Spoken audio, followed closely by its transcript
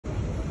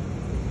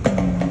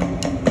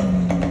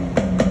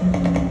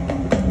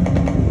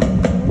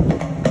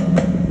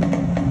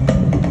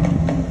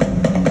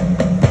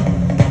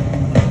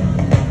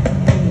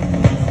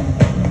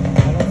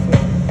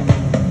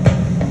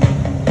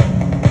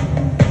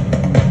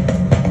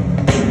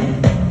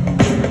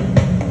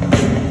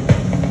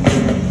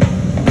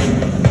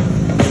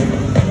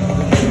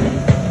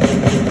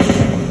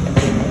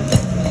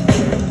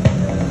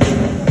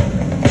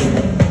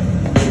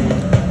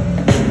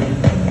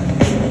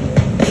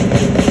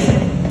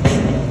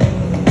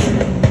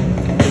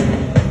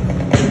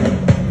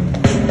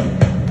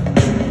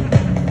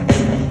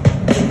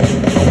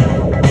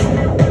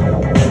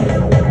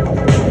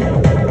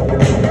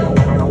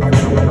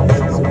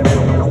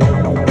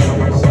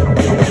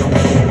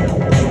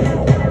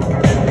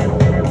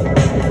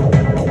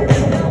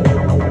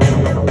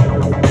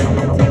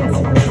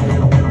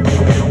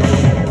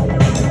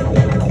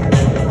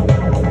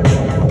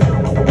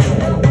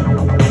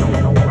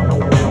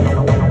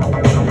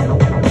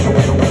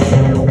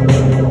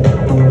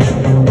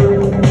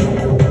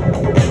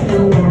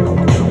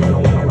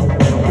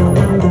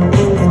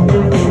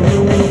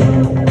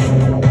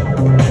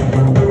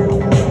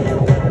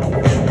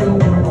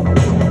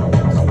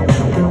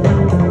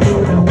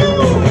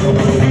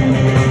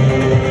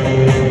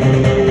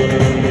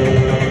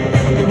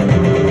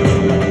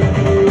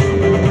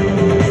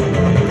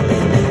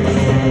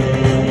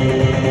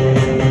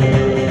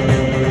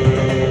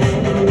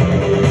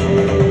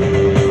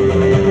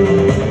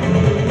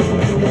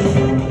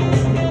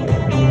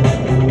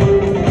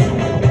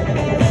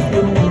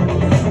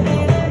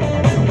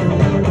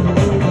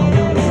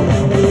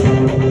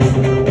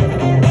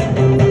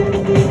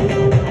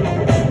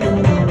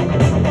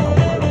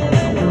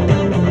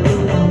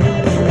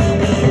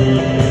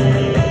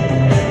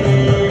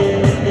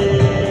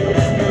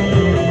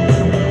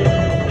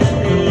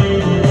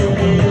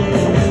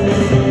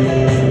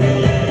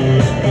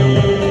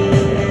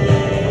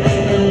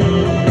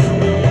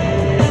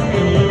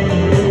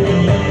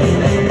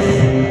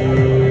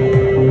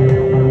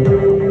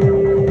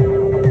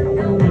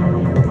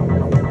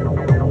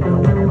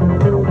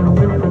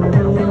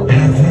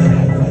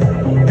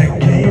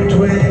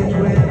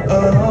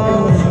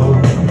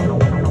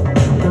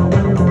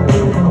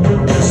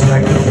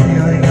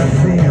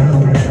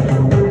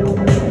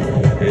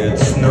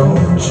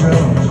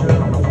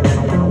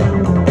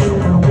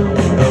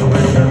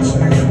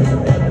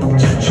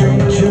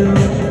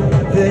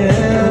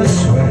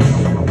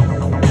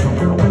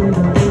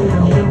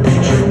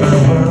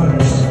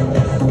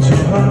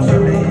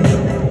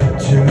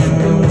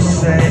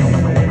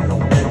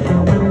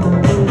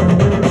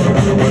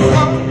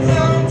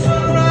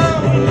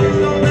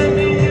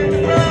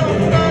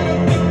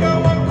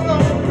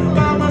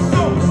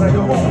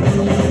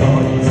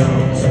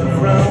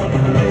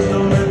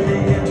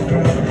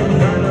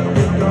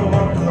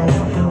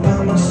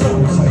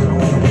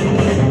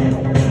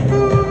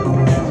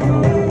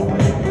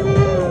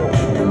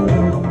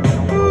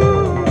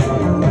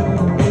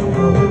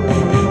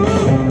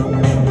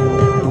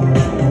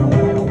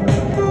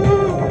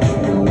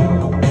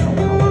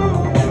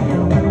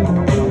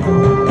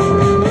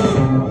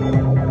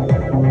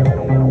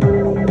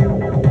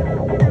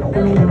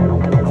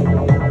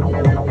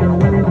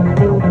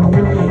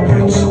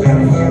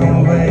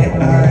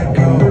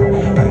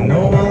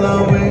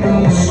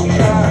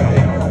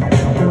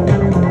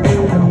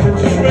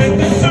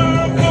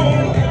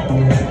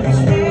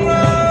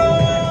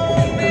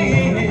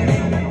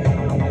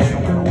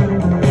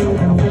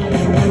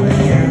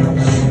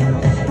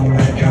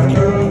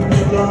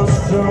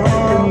eyes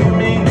on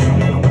me.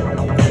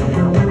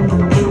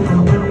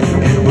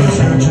 It was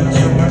urgent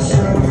to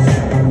myself,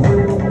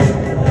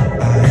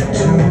 I had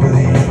to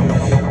believe.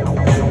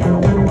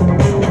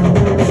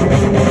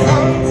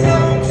 I'm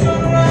down to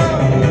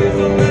around, please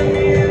don't let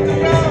me hit the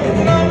ground.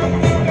 And I don't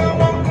think I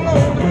walk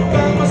alone,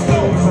 by my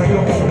soul as I go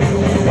home.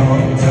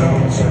 I'm down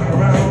to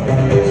around,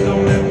 please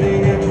don't let me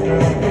hit the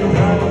ground. And I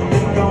don't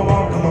think I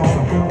walk alone,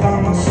 by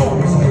my soul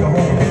as I go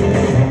home.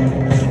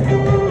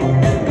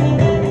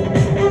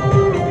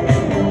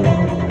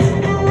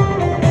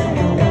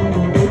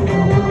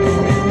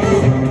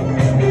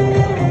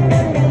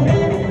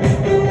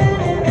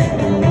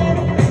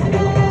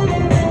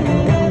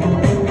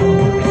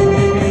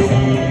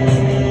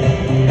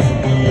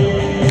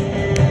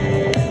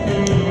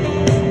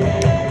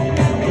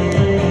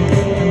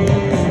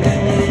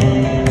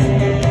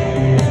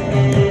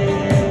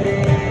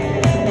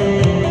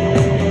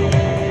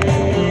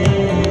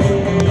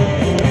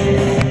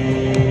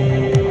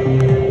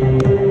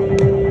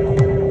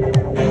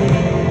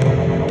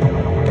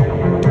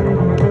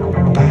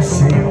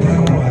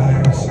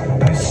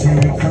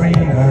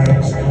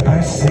 I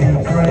see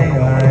gray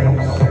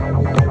eyes.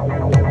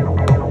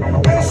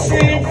 I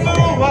see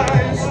blue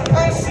eyes.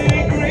 I see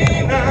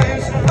green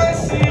eyes. I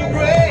see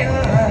gray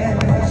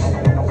eyes.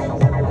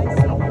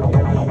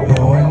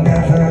 Though I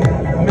never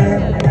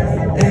met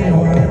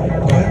anyone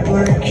quite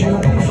like you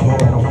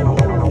before.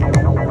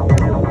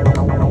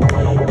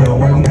 Though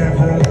I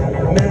never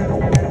met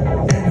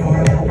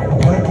anyone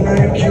quite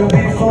like you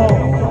before.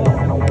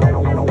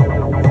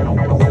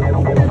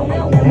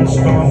 Once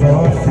more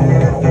I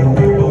fear that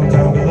people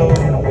down below.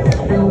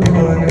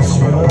 People in this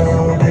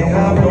world, they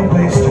have no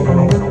place to go.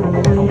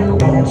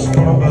 Don't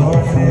stop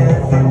about fear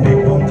that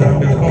people down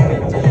below.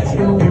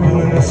 People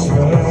in this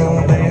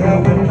world, they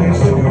have no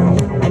place to go.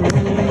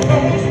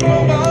 Don't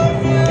stop about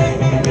fear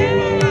that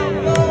people down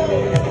below.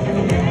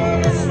 People in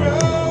this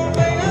world,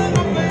 they have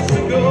no place to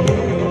go.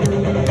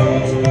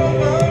 Don't stop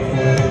about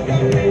fear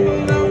that people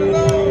down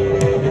below.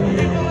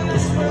 People in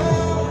this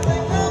world, they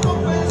have no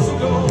place to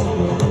go.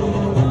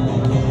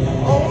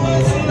 Oh,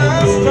 it's the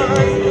last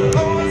time.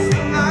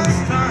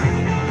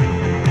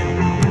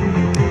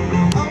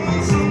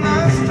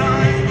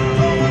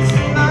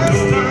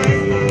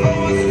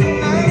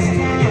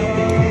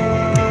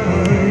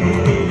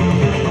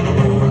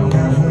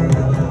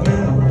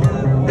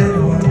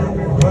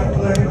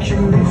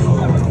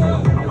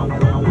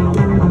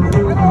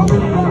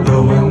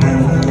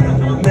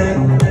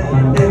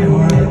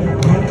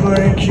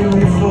 You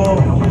before.